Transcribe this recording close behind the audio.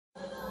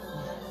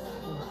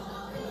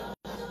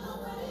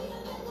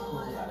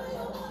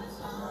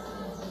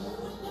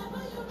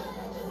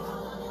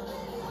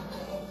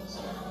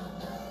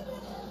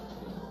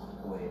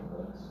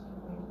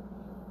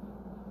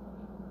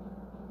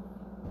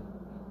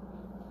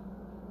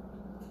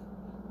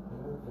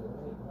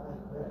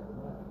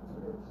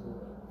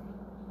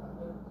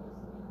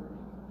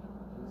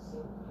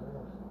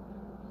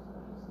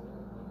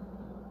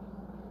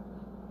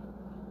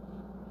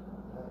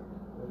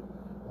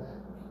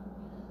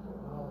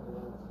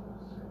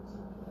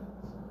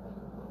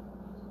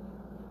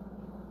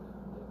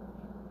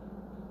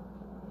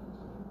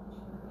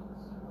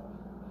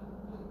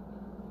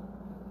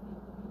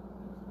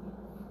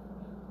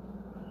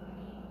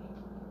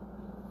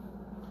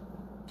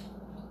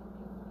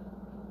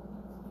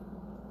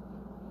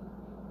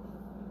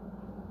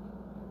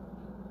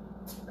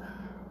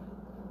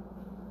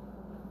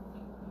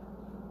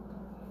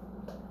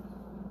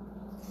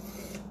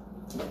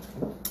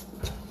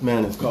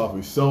Man, this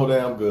coffee's so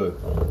damn good.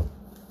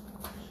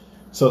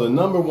 So the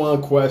number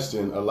one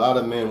question a lot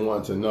of men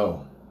want to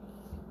know: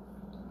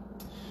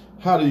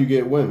 how do you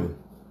get women?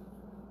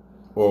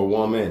 Or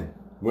woman?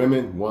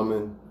 Women,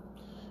 woman,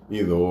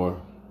 either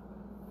or.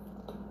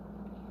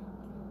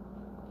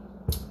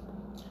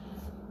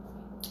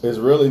 There's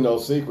really no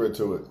secret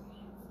to it.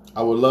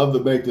 I would love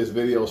to make this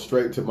video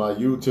straight to my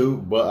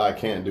YouTube, but I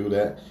can't do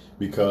that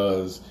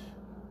because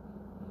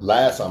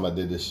last time I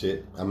did this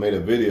shit, I made a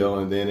video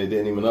and then it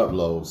didn't even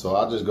upload. So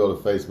I'll just go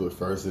to Facebook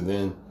first and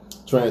then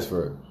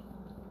transfer it.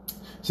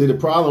 See, the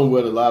problem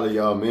with a lot of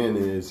y'all men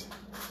is,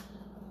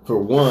 for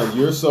one,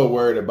 you're so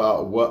worried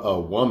about what a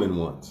woman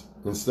wants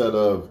instead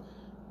of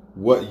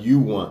what you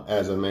want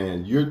as a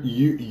man.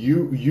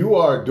 You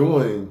are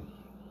doing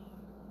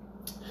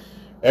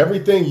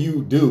everything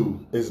you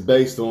do is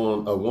based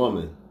on a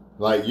woman.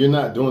 Like, you're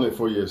not doing it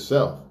for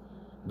yourself.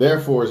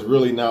 Therefore, it's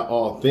really not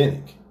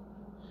authentic.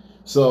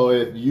 So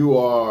if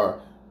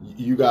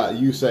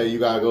you say you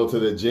gotta go to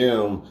the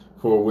gym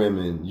for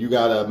women, you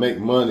gotta make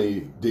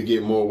money to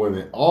get more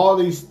women. All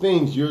these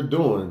things you're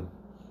doing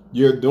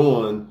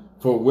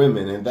for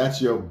women, and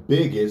that's your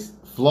biggest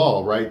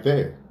flaw right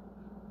there.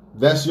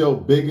 That's your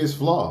biggest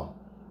flaw.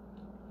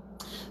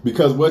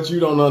 Because what you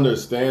don't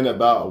understand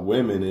about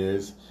women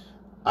is,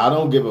 I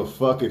don't give a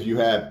fuck if you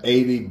have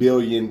 $80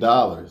 billion.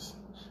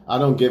 I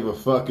don't give a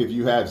fuck if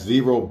you have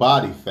zero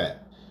body fat.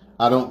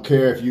 I don't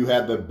care if you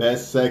have the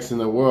best sex in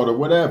the world or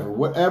whatever.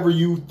 Whatever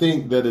you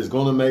think that is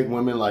going to make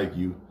women like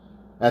you,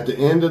 at the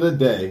end of the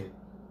day,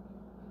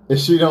 if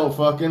she don't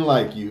fucking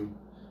like you,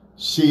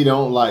 she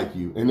don't like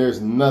you. And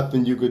there's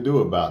nothing you could do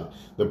about it.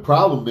 The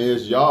problem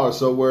is y'all are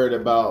so worried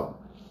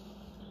about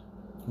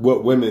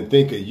what women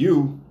think of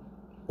you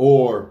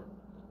or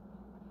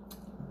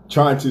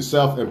trying to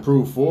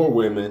self-improve for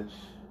women.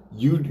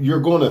 You're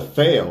going to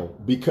fail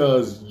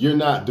because you're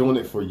not doing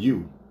it for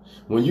you.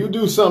 When you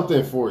do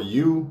something for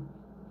you,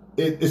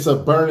 it's a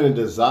burning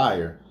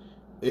desire.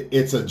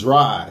 It's a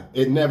drive.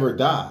 It never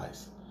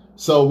dies.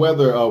 So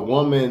whether a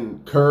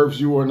woman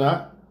curves you or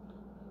not,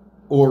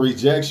 or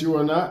rejects you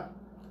or not,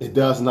 it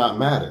does not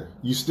matter.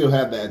 You still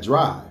have that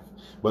drive.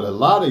 But a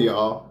lot of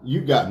y'all,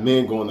 you got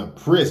men going to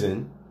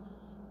prison,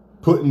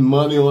 putting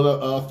money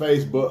on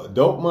Facebook,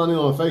 dope money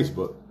on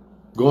Facebook,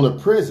 going to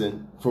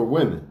prison for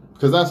women.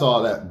 Because that's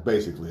all that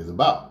basically is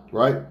about,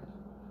 right?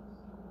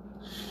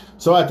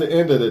 So at the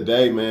end of the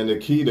day, man, the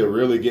key to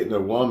really getting a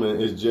woman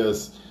is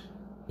just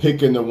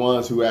picking the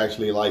ones who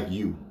actually like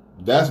you.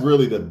 That's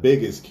really the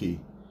biggest key.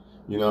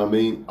 You know what I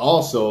mean?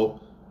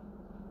 Also,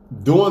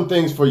 doing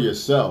things for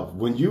yourself.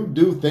 When you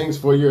do things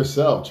for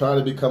yourself, trying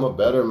to become a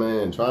better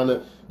man, trying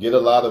to get a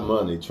lot of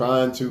money,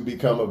 trying to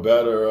become a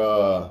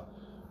better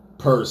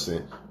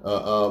person,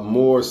 a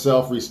more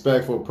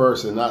self-respectful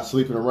person, not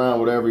sleeping around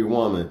with every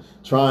woman,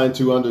 trying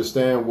to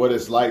understand what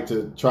it's like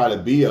to try to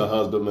be a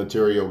husband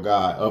material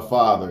guy, a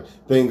father,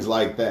 things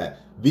like that.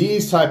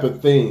 These type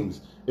of things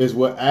is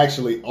what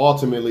actually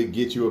ultimately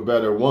get you a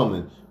better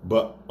woman,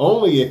 but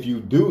only if you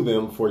do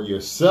them for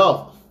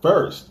yourself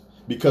first.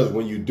 Because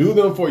when you do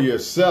them for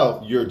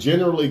yourself, you're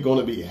generally going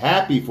to be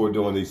happy for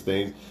doing these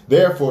things.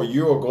 Therefore,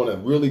 you're going to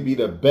really be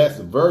the best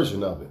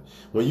version of it.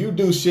 When you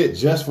do shit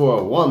just for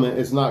a woman,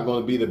 it's not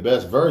going to be the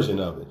best version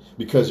of it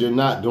because you're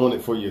not doing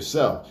it for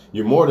yourself.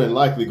 You're more than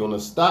likely going to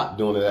stop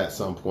doing it at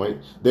some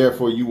point.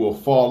 Therefore, you will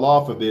fall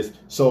off of this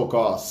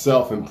so-called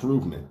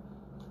self-improvement.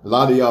 A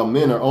lot of y'all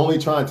men are only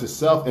trying to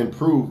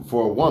self-improve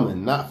for a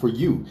woman, not for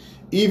you.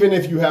 Even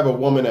if you have a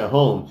woman at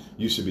home,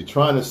 you should be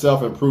trying to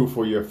self-improve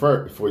for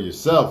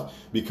yourself,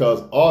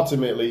 because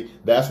ultimately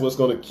that's what's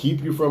going to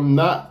keep you from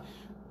not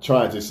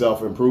trying to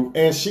self-improve,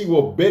 and she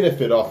will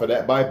benefit off of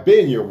that by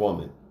being your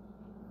woman.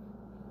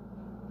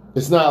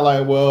 It's not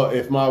like, well,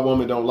 if my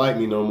woman don't like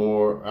me no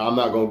more, I'm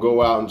not going to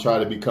go out and try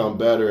to become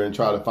better and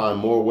try to find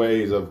more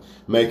ways of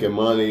making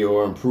money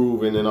or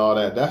improving and all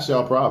that. That's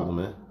your problem,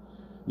 man.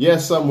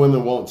 Yes, some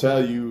women won't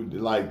tell you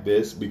like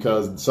this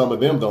because some of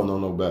them don't know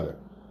no better.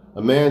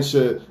 A man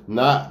should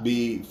not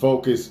be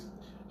focused.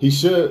 He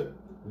should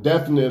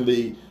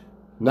definitely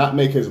not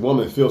make his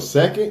woman feel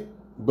second,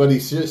 but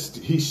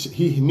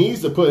he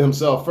needs to put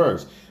himself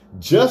first.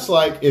 Just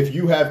like if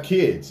you have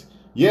kids.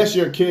 Yes,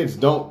 your kids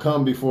don't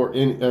come before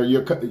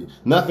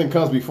nothing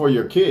comes before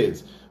your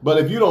kids. But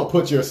if you don't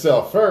put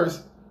yourself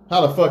first,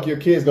 how the fuck your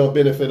kids gonna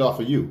benefit off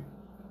of you?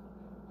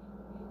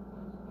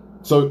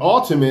 So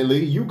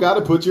ultimately, you got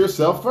to put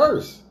yourself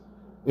first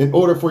in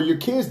order for your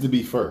kids to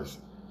be first.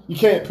 You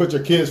can't put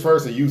your kids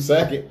first and you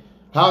second.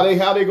 How they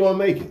going to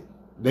make it?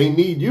 They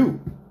need you.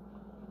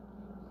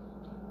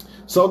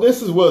 So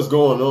this is what's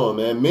going on,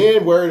 man.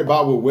 Men worried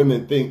about what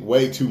women think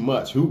way too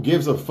much. Who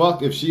gives a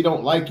fuck if she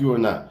don't like you or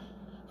not?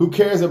 Who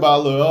cares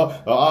about,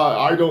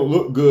 I don't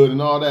look good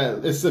and all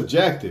that? It's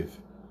subjective.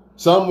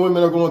 Some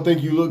women are going to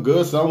think you look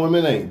good. Some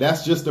women ain't.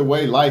 That's just the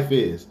way life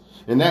is.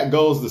 And that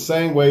goes the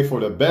same way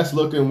for the best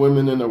looking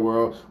women in the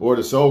world or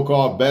the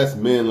so-called best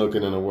men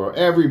looking in the world.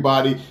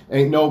 Everybody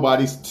ain't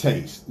nobody's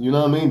taste. You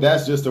know what I mean?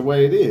 That's just the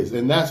way it is.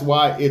 And that's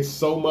why it's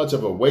so much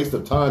of a waste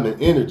of time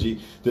and energy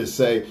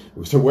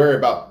to worry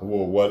about,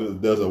 well,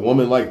 what does a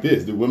woman like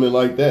this? Do women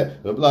like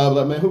that? Blah, blah,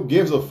 blah. Man, who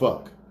gives a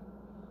fuck?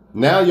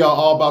 Now y'all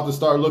all about to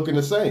start looking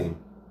the same.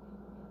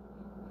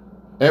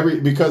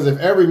 Because if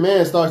every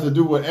man starts to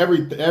do what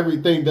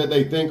everything that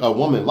they think a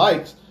woman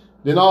likes,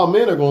 then all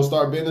men are going to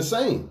start being the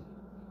same.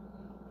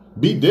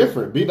 Be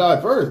different. Be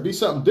diverse. Be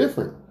something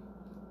different.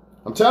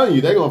 I'm telling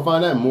you, they're going to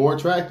find that more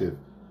attractive.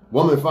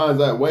 Woman finds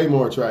that way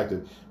more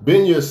attractive.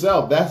 Being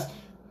yourself.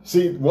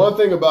 One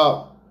thing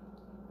about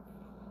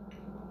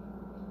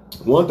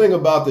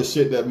the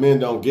shit that men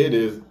don't get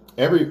is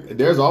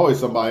there's always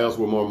somebody else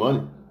with more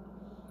money.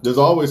 There's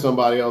always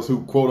somebody else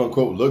who, quote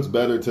unquote, looks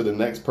better to the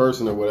next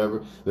person or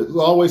whatever. There's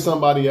always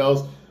somebody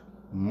else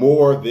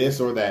more this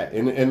or that.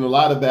 And a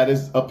lot of that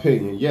is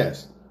opinion,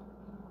 yes.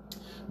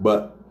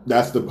 But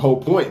that's the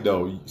whole point,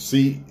 though.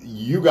 See,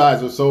 you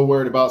guys are so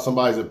worried about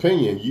somebody's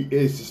opinion.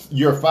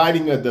 You're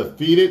fighting a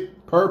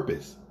defeated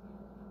purpose.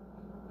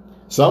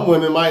 Some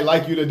women might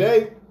like you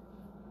today,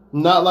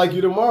 not like you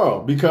tomorrow,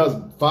 because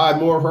 5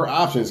 more of her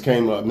options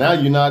came up. Now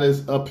you're not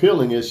as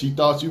appealing as she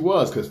thought you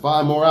was, because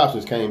 5 more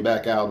options came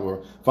back out,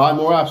 or 5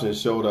 more options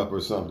showed up or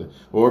something.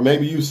 Or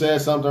maybe you said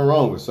something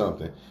wrong with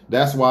something.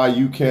 That's why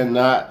you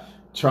cannot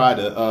try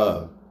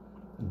to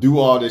do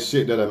all this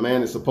shit that a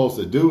man is supposed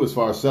to do as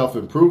far as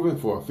self-improvement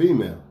for a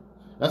female.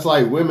 That's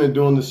like women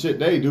doing the shit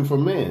they do for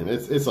men.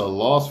 It's a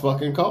lost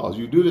fucking cause.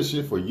 You do this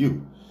shit for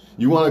you.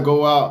 You want to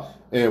go out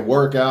and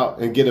work out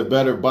and get a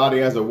better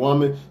body as a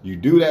woman, you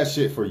do that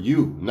shit for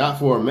you, not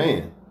for a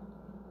man.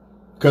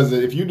 Because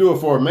if you do it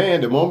for a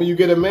man, the moment you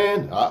get a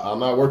man, I'm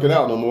not working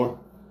out no more.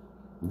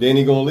 Then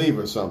he gonna leave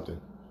or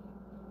something.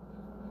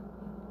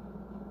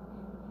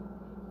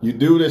 You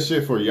do this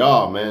shit for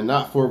y'all, man,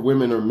 not for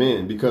women or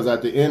men. Because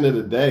at the end of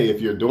the day, if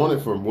you're doing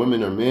it for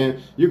women or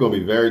men, you're going to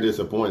be very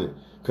disappointed.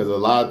 Because a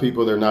lot of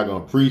people, they're not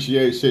going to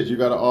appreciate shit you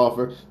got to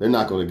offer. They're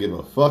not going to give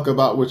a fuck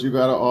about what you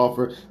got to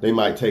offer. They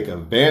might take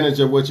advantage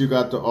of what you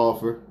got to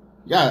offer.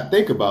 You got to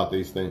think about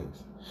these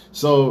things.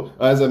 So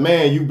as a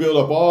man, you build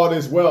up all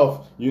this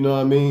wealth, you know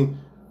what I mean,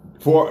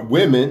 for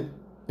women.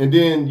 And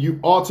then you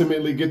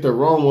ultimately get the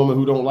wrong woman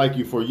who don't like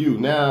you for you.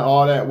 Now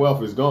all that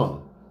wealth is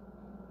gone.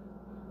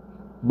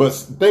 But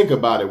think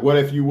about it. What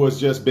if you was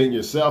just being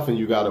yourself and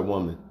you got a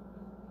woman?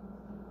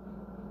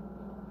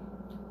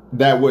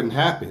 That wouldn't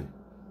happen.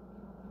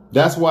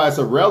 That's why it's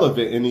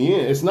irrelevant in the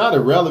end. It's not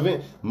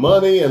irrelevant.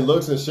 Money and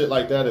looks and shit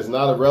like that is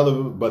not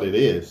irrelevant, but it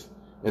is.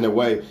 In a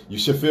way, you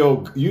should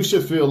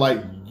feel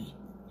like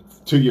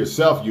to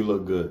yourself you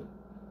look good.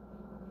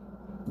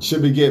 You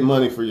should be getting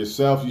money for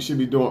yourself. You should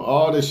be doing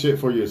all this shit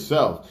for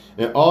yourself.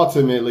 And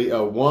ultimately,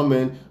 a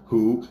woman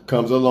who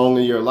comes along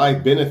in your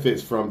life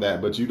benefits from that.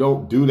 But you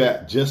don't do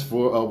that just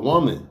for a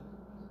woman.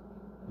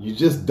 You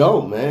just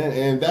don't, man.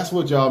 And that's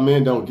what y'all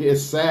men don't get.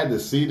 It's sad to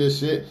see this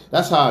shit.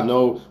 That's how I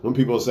know when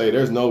people say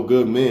there's no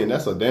good men.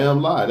 That's a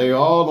damn lie. They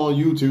all on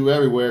YouTube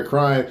everywhere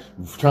crying,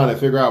 trying to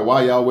figure out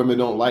why y'all women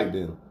don't like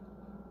them.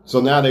 So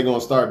now they're going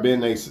to start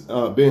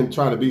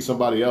trying to be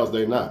somebody else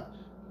they're not.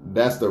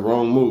 That's the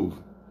wrong move.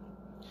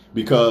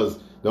 Because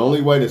the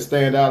only way to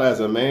stand out as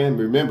a man,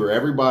 remember,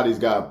 everybody's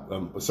got,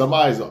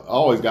 somebody's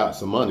always got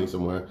some money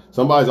somewhere.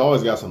 Somebody's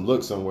always got some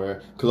looks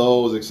somewhere,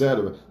 clothes,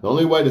 etc. The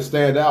only way to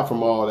stand out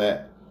from all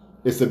that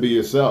is to be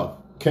yourself.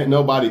 Can't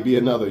nobody be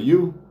another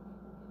you.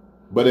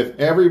 But if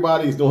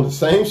everybody's doing the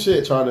same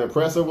shit trying to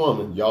impress a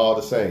woman, y'all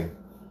the same.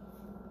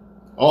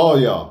 All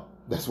y'all.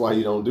 That's why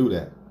you don't do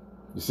that.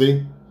 You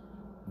see?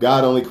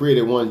 God only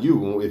created one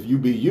you. If you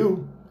be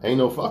you, ain't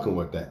no fucking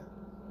with that.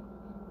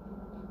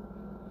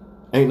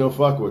 Ain't no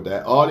fuck with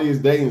that. All these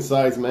dating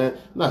sites, man, I'm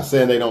not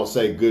saying they don't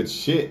say good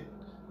shit.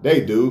 They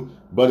do,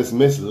 but it's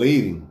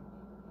misleading.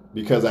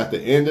 Because at the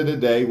end of the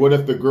day, what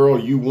if the girl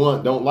you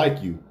want don't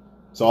like you?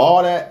 So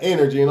all that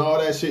energy and all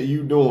that shit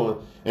you doing,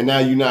 and now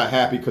you're not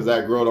happy because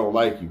that girl don't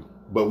like you.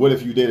 But what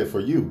if you did it for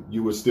you?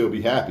 You would still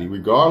be happy,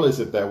 regardless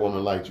if that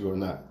woman liked you or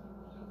not.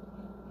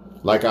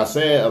 Like I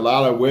said, a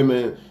lot of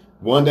women,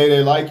 one day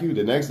they like you,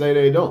 the next day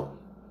they don't.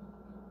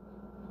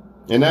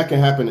 And that can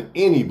happen to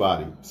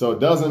anybody. So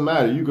it doesn't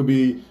matter. You could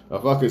be a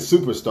fucking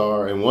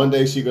superstar and one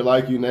day she could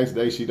like you, next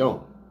day she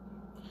don't.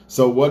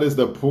 So what is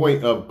the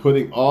point of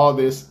putting all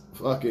this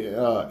fucking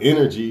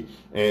energy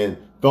and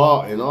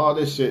thought and all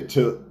this shit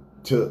to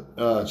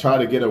try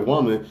to get a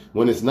woman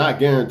when it's not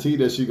guaranteed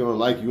that she's going to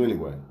like you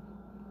anyway?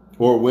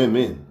 Or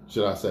women,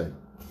 should I say.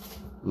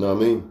 You know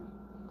what I mean?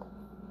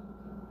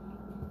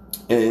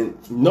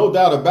 And no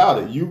doubt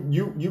about it,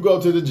 you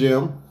go to the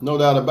gym, no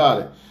doubt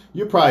about it.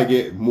 You probably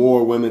get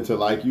more women to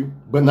like you,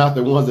 but not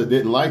the ones that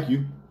didn't like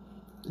you.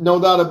 No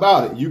doubt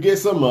about it. You get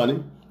some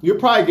money. You'll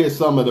probably get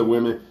some of the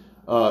women.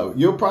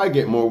 You'll probably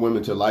get more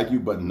women to like you,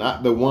 but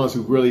not the ones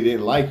who really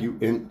didn't like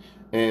you.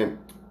 And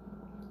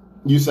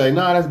you say,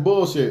 nah, that's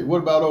bullshit. What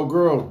about old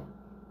girl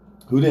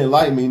who didn't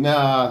like me? Now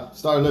I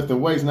started lifting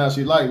weights. Now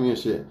she liked me and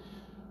shit.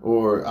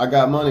 Or I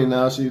got money.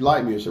 Now she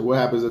liked me and shit. What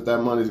happens if that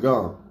money's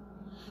gone?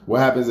 What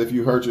happens if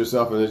you hurt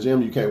yourself in the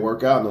gym? You can't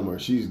work out no more.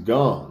 She's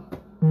gone.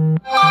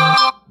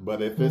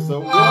 But if it's a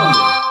woman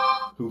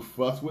who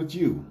fucks with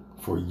you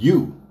for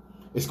you,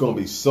 it's going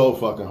to be so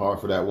fucking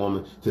hard for that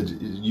woman to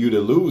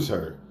lose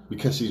her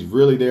because she's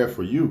really there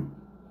for you.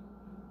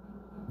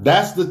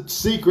 That's the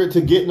secret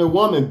to getting a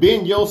woman,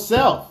 being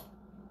yourself.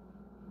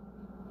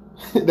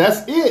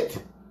 That's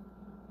it.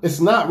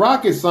 It's not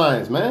rocket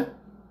science, man.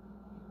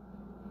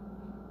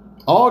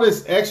 All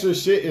this extra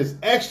shit is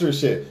extra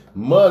shit.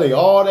 Money,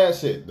 all that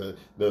shit. The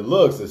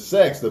looks, the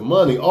sex, the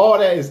money, all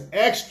that is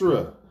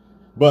extra.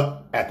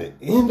 But at the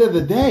end of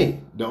the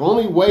day, the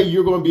only way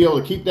you're going to be able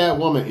to keep that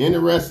woman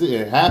interested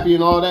and happy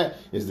and all that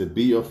is to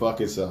be your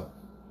fucking self.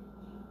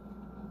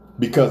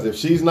 Because if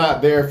she's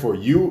not there for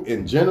you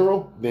in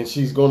general, then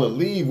she's going to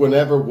leave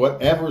whenever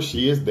whatever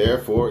she is there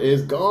for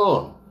is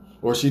gone.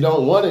 Or she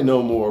don't want it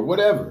no more,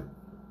 whatever.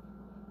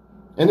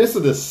 And this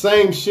is the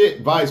same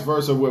shit vice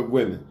versa with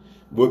women.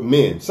 With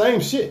men, same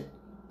shit.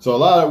 So a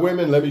lot of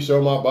women, let me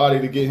show my body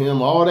to get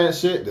him, all that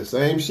shit, the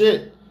same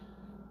shit.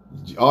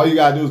 All you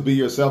gotta do is be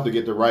yourself to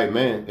get the right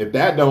man. If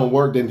that don't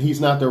work, then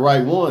he's not the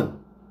right one.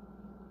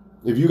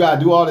 If you gotta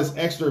do all this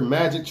extra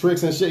magic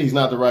tricks and shit, he's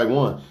not the right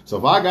one. So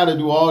if I gotta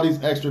do all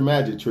these extra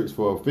magic tricks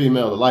for a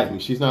female to like me,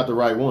 she's not the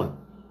right one.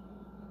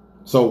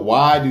 So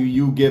why do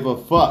you give a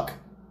fuck?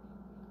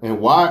 And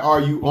why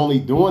are you only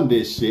doing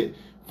this shit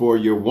for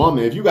your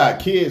woman? If you got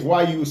kids,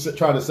 why are you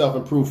trying to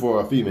self-improve for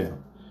a female?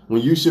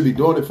 When you should be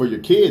doing it for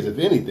your kids, if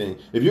anything.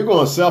 If you're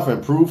going to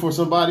self-improve for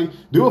somebody,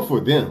 do it for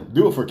them.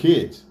 Do it for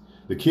kids.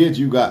 The kids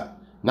you got.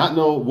 Not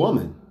no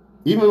woman.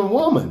 Even a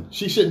woman.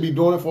 She shouldn't be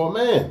doing it for a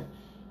man.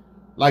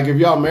 Like if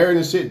y'all married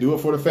and shit, do it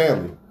for the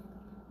family.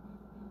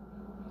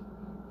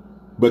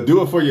 But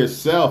do it for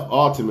yourself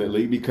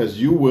ultimately, because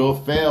you will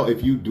fail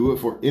if you do it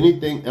for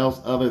anything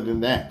else other than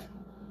that.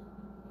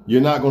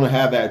 You're not going to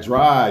have that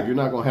drive. You're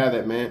not going to have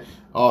that, man.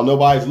 Oh,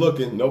 nobody's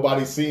looking.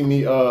 Nobody see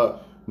me.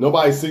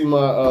 Nobody see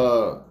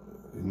my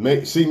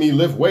see me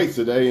lift weights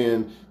today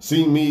and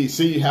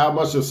see how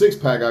much of six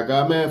pack I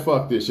got. Man,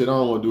 fuck this shit. I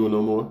don't want to do it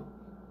no more.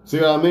 See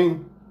what I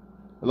mean?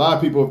 A lot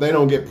of people, if they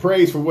don't get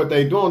praised for what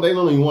they're doing, they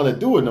don't even want to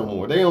do it no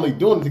more. They only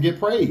doing it to get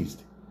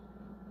praised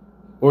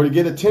or to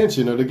get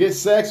attention or to get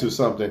sex or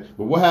something.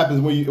 But what happens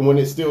when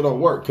it still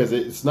don't work? Because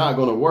it's not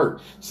going to work.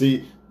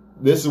 See,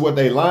 this is what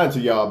they lying to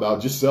y'all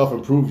about. Just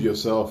self-improve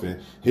yourself and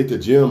hit the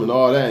gym and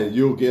all that, and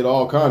you'll get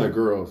all kind of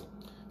girls.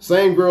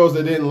 Same girls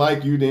that didn't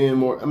like you then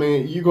more. I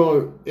mean, you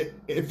going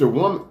if the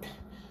woman,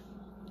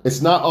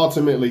 it's not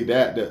ultimately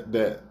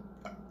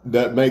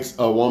that makes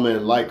a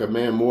woman like a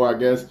man more, I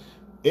guess.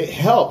 It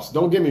helps,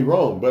 don't get me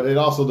wrong, but it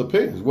also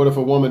depends. What if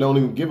a woman don't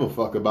even give a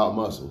fuck about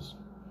muscles?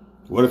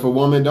 What if a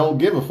woman don't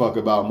give a fuck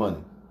about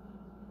money?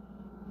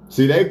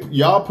 See,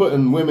 y'all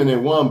putting women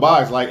in one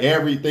box like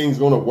everything's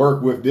going to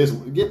work with this.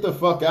 Get the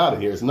fuck out of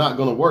here. It's not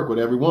going to work with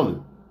every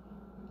woman.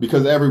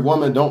 Because every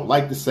woman don't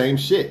like the same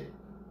shit.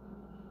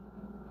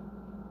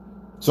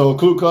 So a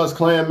Ku Klux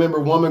Klan member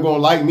woman gonna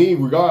like me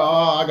regardless.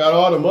 Oh, I got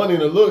all the money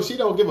and the look. She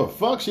don't give a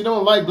fuck. She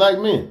don't like black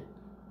men.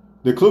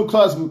 The Ku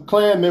Klux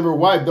Klan member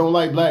wife don't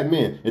like black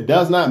men. It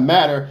does not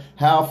matter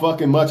how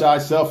fucking much I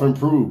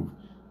self-improve.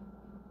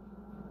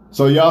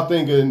 So y'all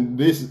thinking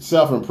this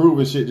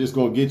self-improving shit just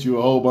gonna get you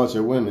a whole bunch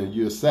of women.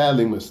 You're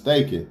sadly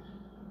mistaken.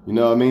 You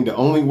know what I mean? The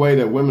only way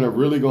that women are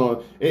really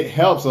gonna, it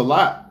helps a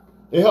lot.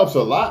 It helps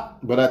a lot.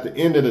 But at the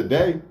end of the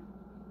day,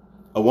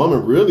 a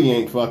woman really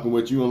ain't fucking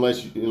with you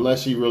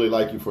unless she really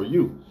like you for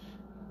you.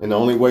 And the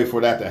only way for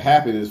that to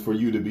happen is for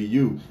you to be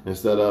you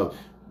instead of,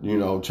 you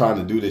know, trying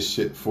to do this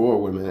shit for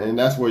women. And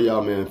that's where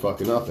y'all men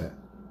fucking up at.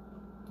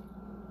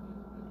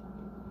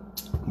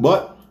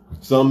 But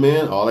some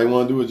men, all they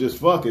want to do is just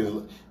fuck.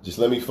 Just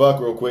let me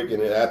fuck real quick.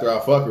 And then after I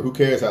fuck her, who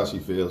cares how she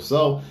feels?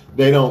 So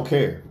they don't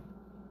care.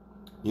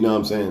 You know what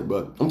I'm saying?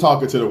 But I'm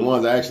talking to the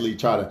ones that actually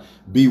try to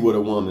be with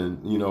a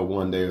woman, you know,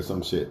 one day or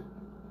some shit.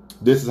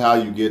 This is how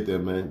you get there,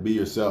 man. Be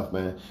yourself,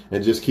 man.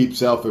 And just keep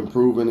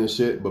self-improving and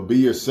shit, but be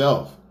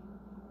yourself.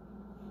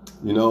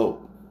 You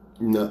know,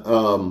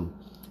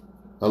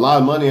 a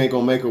lot of money ain't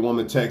going to make a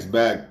woman text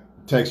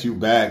you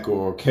back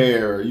or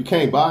care. You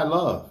can't buy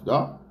love,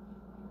 dog.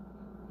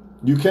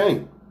 You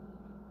can't.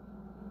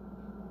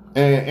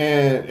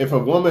 And if a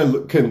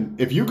woman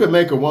if you could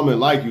make a woman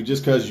like you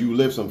just because you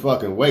lift some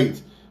fucking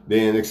weights,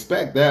 then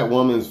expect that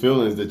woman's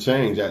feelings to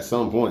change at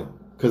some point.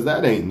 Because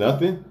that ain't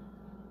nothing.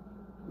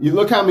 You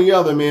look how many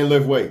other men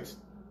lift weights.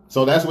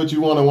 So that's what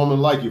you want a woman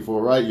like you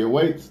for, right? Your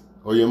weights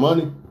or your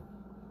money.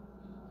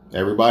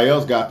 Everybody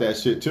else got that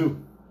shit too.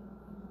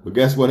 But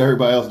guess what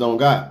everybody else don't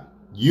got?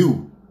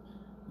 You.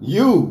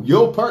 You,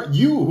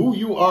 who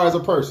you are as a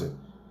person.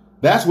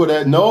 That's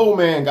what no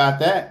man got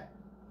that.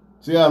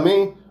 See what I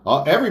mean?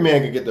 Every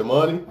man can get the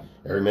money.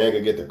 Every man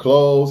can get the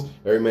clothes.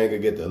 Every man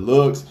can get the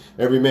looks.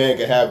 Every man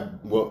can have,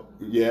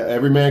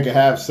 every man can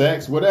have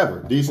sex,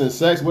 whatever. Decent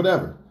sex,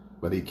 whatever.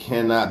 But he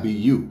cannot be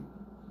you.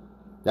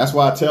 That's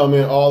why I tell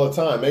men all the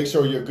time, make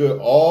sure you're good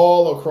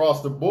all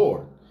across the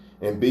board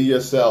and be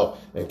yourself,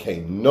 and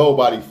can't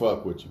nobody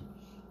fuck with you.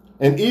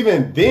 And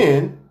even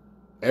then,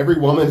 every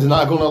woman's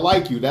not going to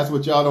like you. That's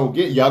what y'all don't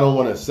get. Y'all don't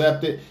want to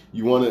accept it.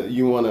 You want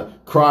to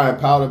cry and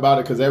pout about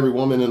it because every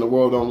woman in the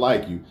world don't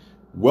like you.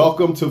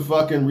 Welcome to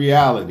fucking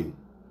reality.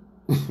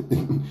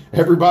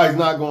 Everybody's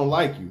not going to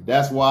like you.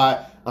 That's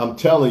why I'm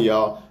telling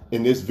y'all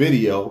in this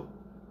video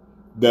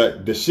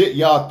that the shit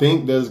y'all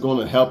think that's going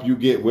to help you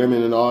get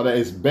women and all that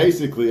is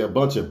basically a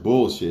bunch of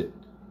bullshit.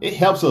 It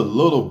helps a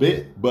little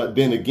bit, but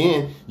then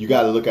again, you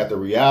got to look at the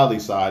reality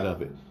side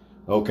of it.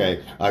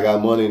 Okay, I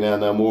got money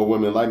now more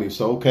women like me.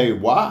 So, okay,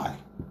 why?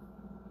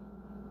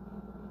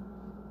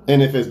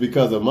 And if it's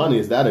because of money,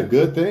 is that a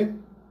good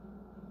thing?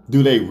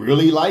 Do they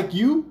really like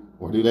you,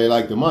 or do they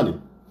like the money?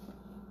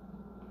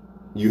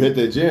 You hit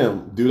the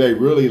gym. Do they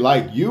really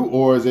like you,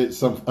 or is it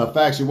some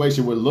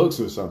infatuation with looks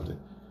or something?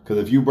 Because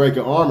if you break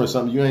an arm or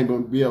something, you ain't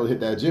going to be able to hit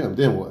that gym.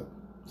 Then what?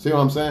 See what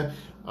I'm saying?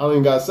 I don't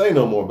even got to say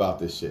no more about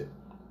this shit.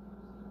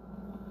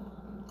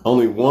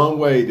 Only one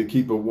way to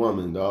keep a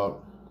woman,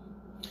 dog.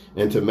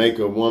 And to make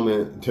a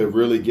woman, to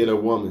really get a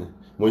woman.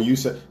 When you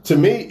say, to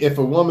me, if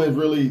a woman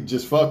really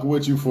just fuck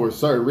with you for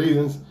certain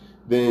reasons,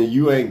 then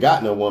you ain't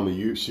got no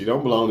woman. She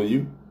don't belong to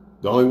you.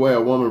 The only way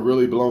a woman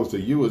really belongs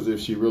to you is if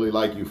she really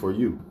like you for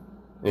you.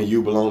 And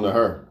you belong to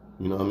her.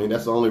 You know what I mean?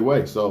 That's the only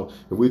way. So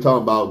if we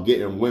talk about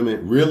getting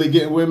women, really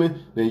getting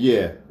women, then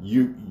yeah,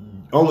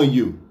 only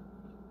you.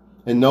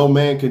 And no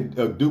man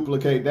can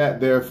duplicate that.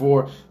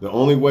 Therefore, the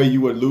only way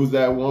you would lose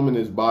that woman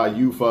is by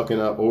you fucking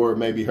up, or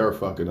maybe her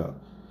fucking up.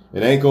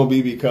 It ain't going to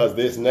be because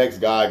this next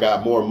guy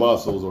got more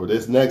muscles or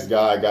this next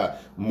guy got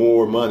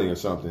more money or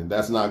something.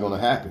 That's not going to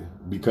happen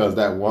because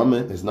that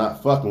woman is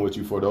not fucking with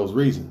you for those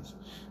reasons.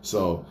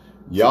 So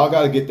y'all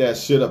got to get that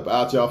shit up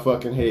out y'all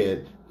fucking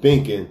head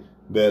thinking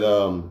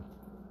that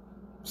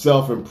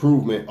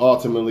self-improvement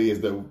ultimately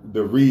is the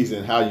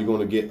reason how you're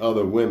going to get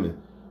other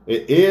women.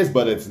 It is,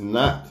 but it's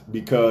not,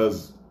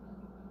 because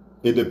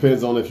it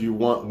depends on if you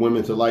want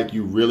women to like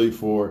you really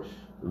for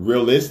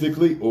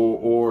realistically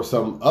or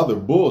some other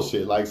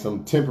bullshit, like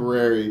some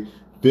temporary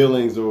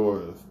feelings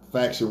or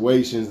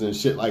infatuations and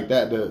shit like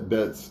that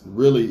that's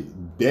really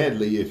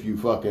deadly if you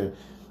fucking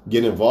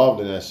get involved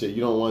in that shit.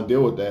 You don't want to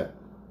deal with that.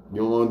 You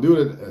don't want to do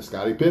it.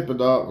 Scottie Pippen,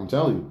 dog, I'm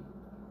telling you.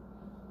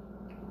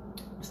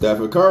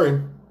 Stephen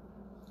Curry.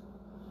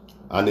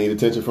 I need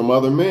attention from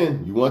other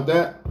men. You want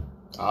that?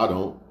 I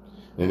don't.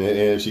 And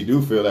if she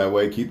do feel that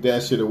way, keep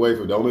that shit away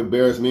from. Don't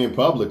embarrass me in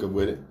public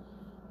with it.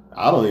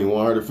 I don't even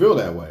want her to feel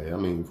that way. I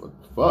mean,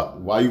 fuck.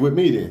 Why you with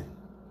me then?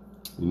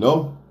 You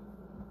know?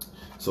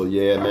 So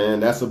yeah, man,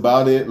 that's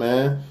about it,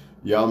 man.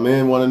 Y'all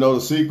men want to know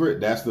the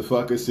secret? That's the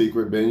fucking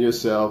secret. Being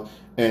yourself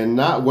and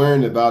not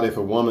worrying about if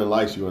a woman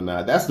likes you or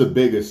not. That's the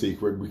biggest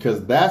secret,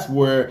 because that's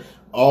where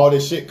all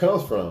this shit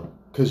comes from.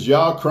 Because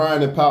y'all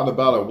crying and pouting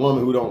about a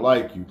woman who don't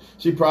like you.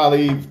 She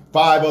probably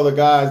 5 other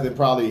guys that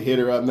probably hit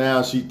her up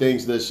now. She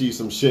thinks that she's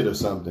some shit or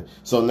something.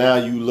 So now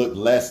you look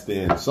less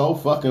than. So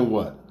fucking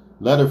what?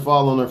 Let her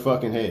fall on her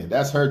fucking head.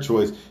 That's her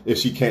choice if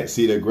she can't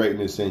see the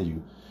greatness in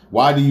you.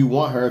 Why do you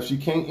want her if she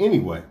can't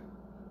anyway?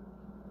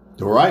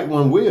 The right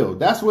one will.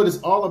 That's what it's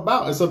all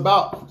about. It's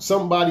about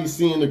somebody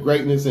seeing the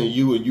greatness in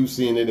you and you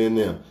seeing it in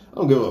them. I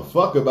don't give a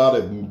fuck about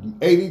if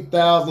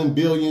 80,000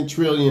 billion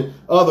trillion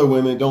other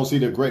women don't see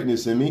the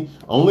greatness in me.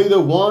 Only the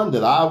one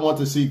that I want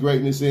to see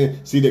greatness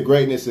in, see the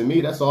greatness in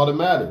me. That's all that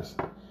matters.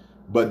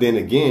 But then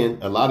again,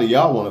 a lot of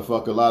y'all want to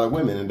fuck a lot of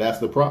women, and that's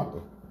the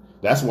problem.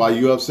 That's why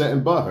you upset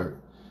and butthurt,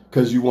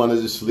 because you want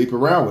to just sleep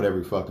around with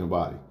every fucking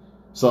body.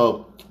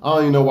 So I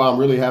don't even know why I'm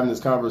really having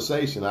this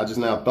conversation. I just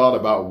now thought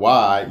about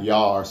why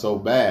y'all are so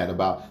bad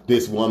about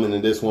this woman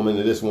and this woman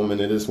and this woman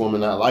and this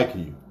woman not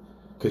liking you.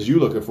 Because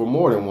you're looking for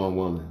more than one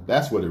woman.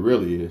 That's what it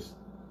really is.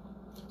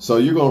 So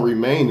you're going to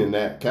remain in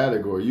that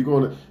category. You're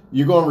going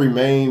to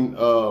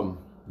remain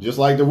just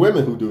like the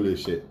women who do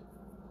this shit.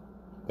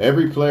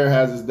 Every player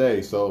has his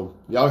day. So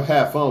y'all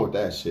have fun with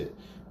that shit.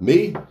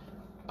 Me,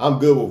 I'm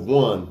good with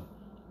one.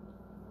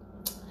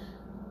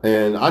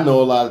 And I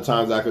know a lot of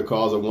times I could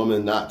cause a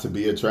woman not to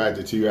be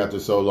attracted to you after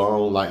so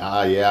long. Like,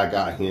 yeah, I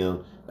got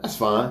him. That's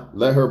fine.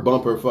 Let her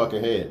bump her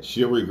fucking head.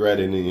 She'll regret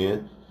it in the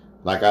end.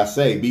 Like I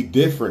say, be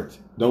different.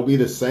 Don't be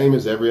the same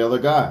as every other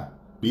guy.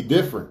 Be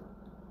different.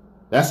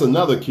 That's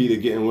another key to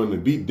getting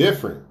women. Be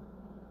different.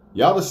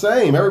 Y'all the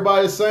same.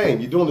 Everybody the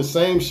same. You're doing the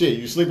same shit.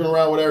 You're sleeping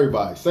around with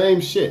everybody.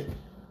 Same shit.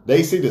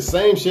 They see the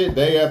same shit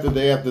day after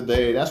day after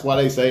day. That's why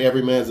they say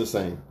every man's the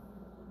same.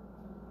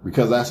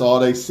 Because that's all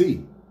they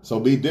see. So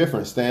be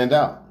different. Stand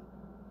out.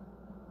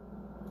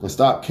 And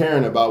stop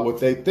caring about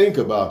what they think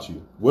about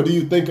you. What do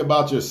you think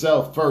about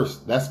yourself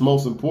first? That's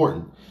most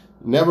important.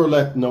 Never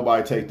let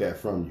nobody take that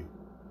from you.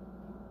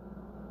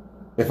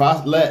 If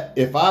I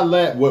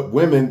let what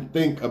women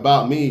think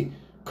about me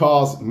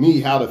cause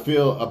me how to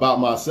feel about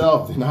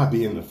myself, then I'd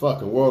be in the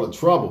fucking world of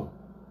trouble.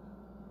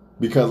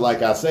 Because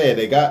like I said,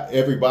 they got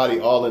everybody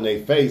all in their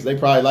face. They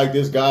probably like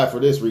this guy for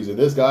this reason,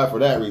 this guy for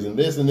that reason,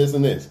 this and this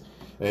and this.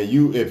 And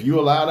if you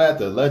allow that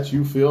to let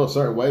you feel a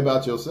certain way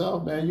about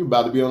yourself, man, you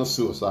about to be on a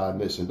suicide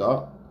mission,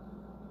 dog.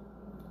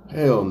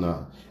 Hell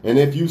no. And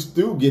if you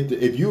do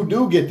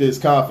get this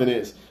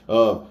confidence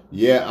of,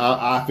 yeah,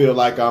 I feel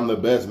like I'm the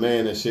best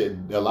man and shit,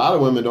 a lot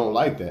of women don't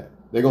like that.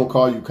 They're going to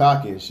call you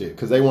cocky and shit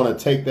because they want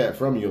to take that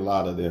from you, a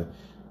lot of them.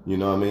 You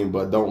know what I mean?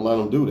 But don't let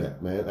them do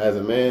that, man. As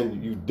a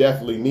man, you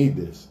definitely need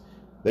this.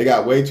 They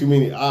got way too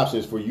many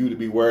options for you to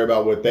be worried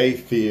about what they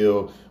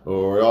feel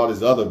or all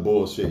this other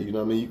bullshit. You know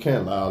what I mean? You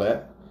can't allow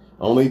that.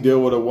 Only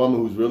deal with a woman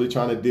who's really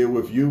trying to deal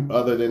with you.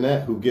 Other than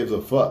that, who gives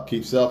a fuck?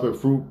 Keep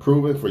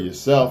self-improving for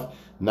yourself,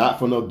 not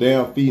for no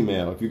damn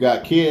female. If you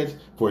got kids,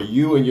 for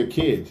you and your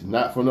kids,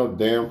 not for no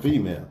damn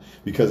female.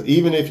 Because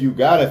even if you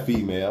got a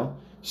female,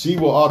 she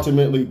will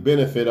ultimately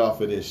benefit off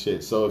of this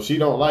shit. So if she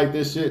don't like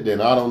this shit,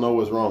 then I don't know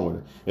what's wrong with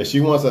her. If she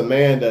wants a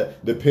man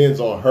that depends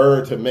on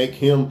her to make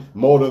him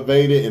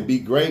motivated and be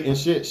great and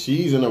shit,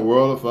 she's in a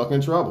world of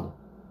fucking trouble.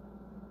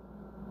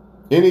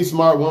 Any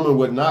smart woman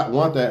would not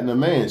want that in a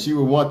man. She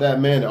would want that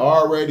man to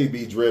already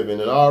be driven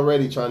and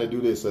already trying to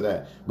do this or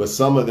that. But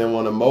some of them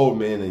want to mold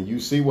men, and you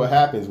see what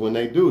happens when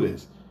they do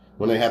this.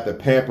 When they have to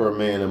pamper a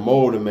man and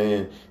mold a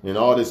man and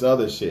all this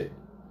other shit.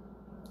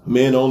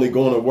 Men only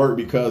going to work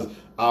because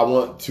I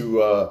want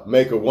to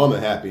make a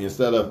woman happy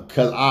instead of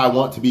because I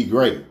want to be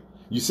great.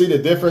 You see the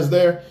difference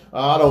there?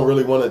 I don't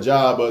really want a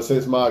job, but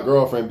since my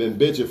girlfriend been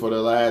bitching for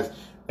the last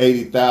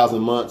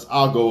 80,000 months,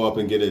 I'll go up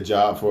and get a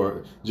job for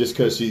her just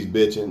because she's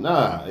bitching.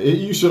 Nah,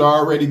 you should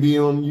already be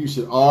on. You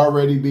should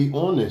already be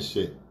on this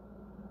shit.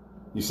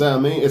 You see what I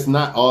mean? It's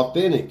not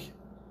authentic.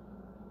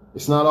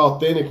 It's not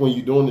authentic when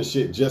you're doing this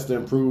shit just to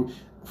improve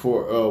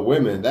for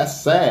women. That's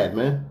sad,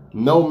 man.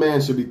 No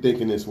man should be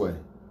thinking this way.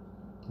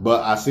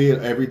 But I see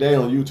it every day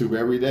on YouTube,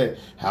 every day.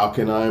 How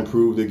can I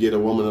improve to get a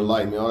woman to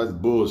like me? All this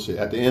bullshit.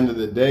 At the end of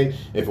the day,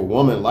 if a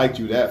woman liked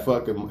you that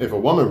fucking, if a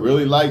woman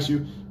really likes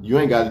you, you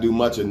ain't got to do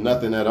much of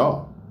nothing at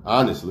all,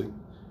 honestly.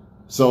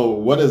 So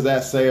what does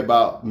that say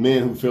about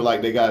men who feel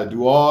like they got to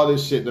do all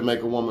this shit to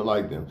make a woman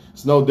like them?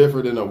 It's no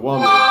different than a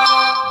woman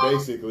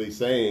basically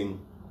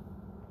saying,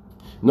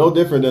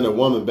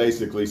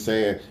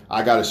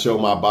 I got to show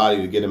my body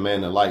to get a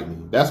man to like me.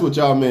 That's what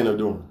y'all men are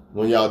doing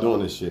when y'all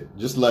doing this shit.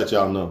 Just to let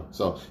y'all know.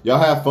 So y'all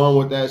have fun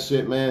with that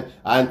shit, man.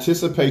 I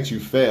anticipate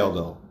you fail,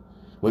 though.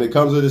 When it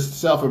comes to this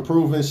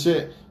self-improvement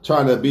shit,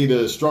 trying to be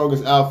the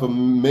strongest alpha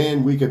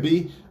men we could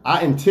be,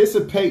 I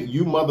anticipate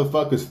you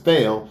motherfuckers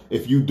fail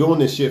if you doing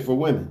this shit for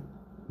women.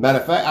 Matter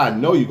of fact, I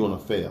know you're going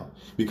to fail.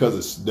 Because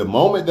it's the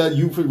moment that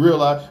you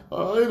realize,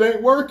 oh, it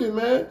ain't working,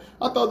 man.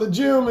 I thought the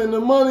gym and the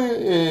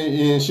money,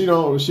 and she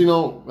don't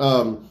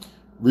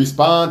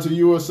respond to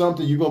you or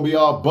something, you're going to be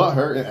all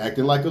butthurt and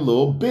acting like a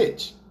little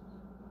bitch.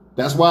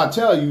 That's why I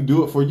tell you,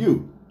 do it for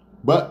you.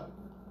 But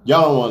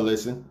y'all don't want to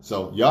listen.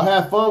 So y'all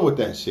have fun with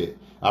that shit.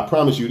 I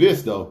promise you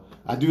this, though.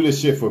 I do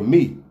this shit for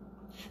me.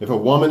 If a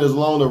woman is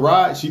along the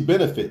ride, she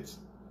benefits.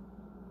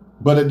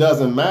 But it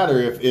doesn't matter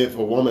if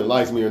a woman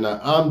likes me or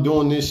not. I'm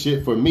doing this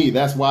shit for me.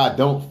 That's why I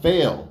don't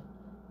fail.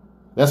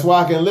 That's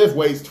why I can lift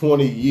weights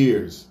 20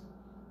 years.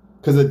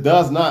 Because it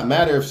does not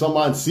matter if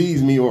someone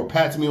sees me or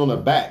pats me on the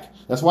back.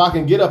 That's why I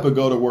can get up and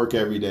go to work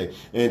every day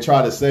and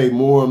try to save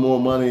more and more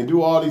money and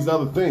do all these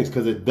other things.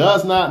 Because it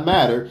does not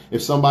matter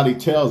if somebody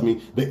tells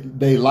me that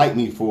they like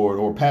me for it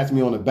or pats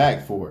me on the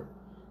back for it.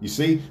 You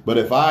see? But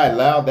if I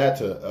allowed that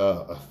to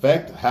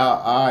affect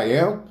how I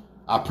am,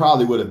 I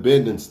probably would have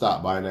been and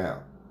stopped by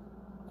now.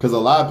 Because a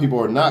lot of people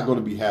are not going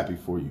to be happy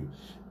for you.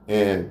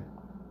 And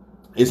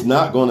it's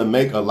not going to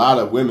make a lot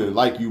of women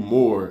like you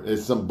more.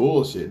 It's some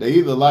bullshit. They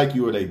either like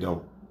you or they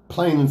don't.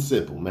 Plain and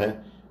simple,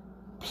 man.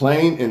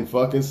 Plain and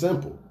fucking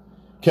simple.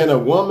 Can a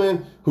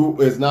woman who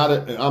is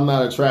I'm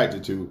not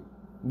attracted to,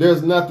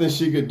 there's nothing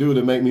she could do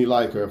to make me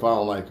like her if I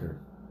don't like her.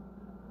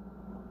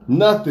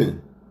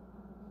 Nothing.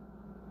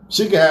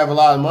 She could have a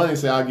lot of money and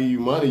say, I'll give you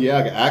money. Yeah,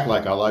 I can act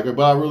like I like her,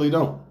 but I really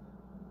don't.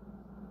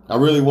 I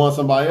really want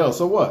somebody else.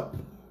 So what?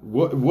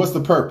 What's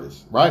the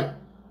purpose, right?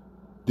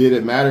 Did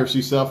it matter if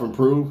she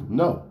self-improved?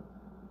 No.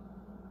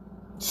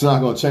 It's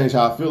not going to change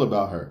how I feel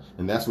about her.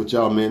 And that's what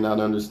y'all men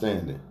not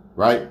understanding,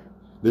 right?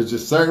 There's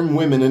just certain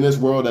women in this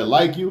world that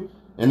like you,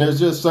 and there's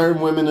just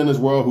certain women in this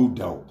world who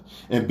don't.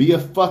 And be a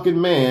fucking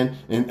man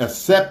and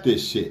accept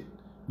this shit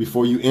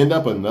before you end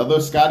up another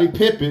Scottie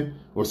Pippen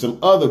or some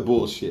other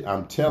bullshit.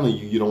 I'm telling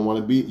you, you don't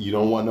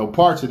want no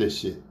parts of this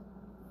shit.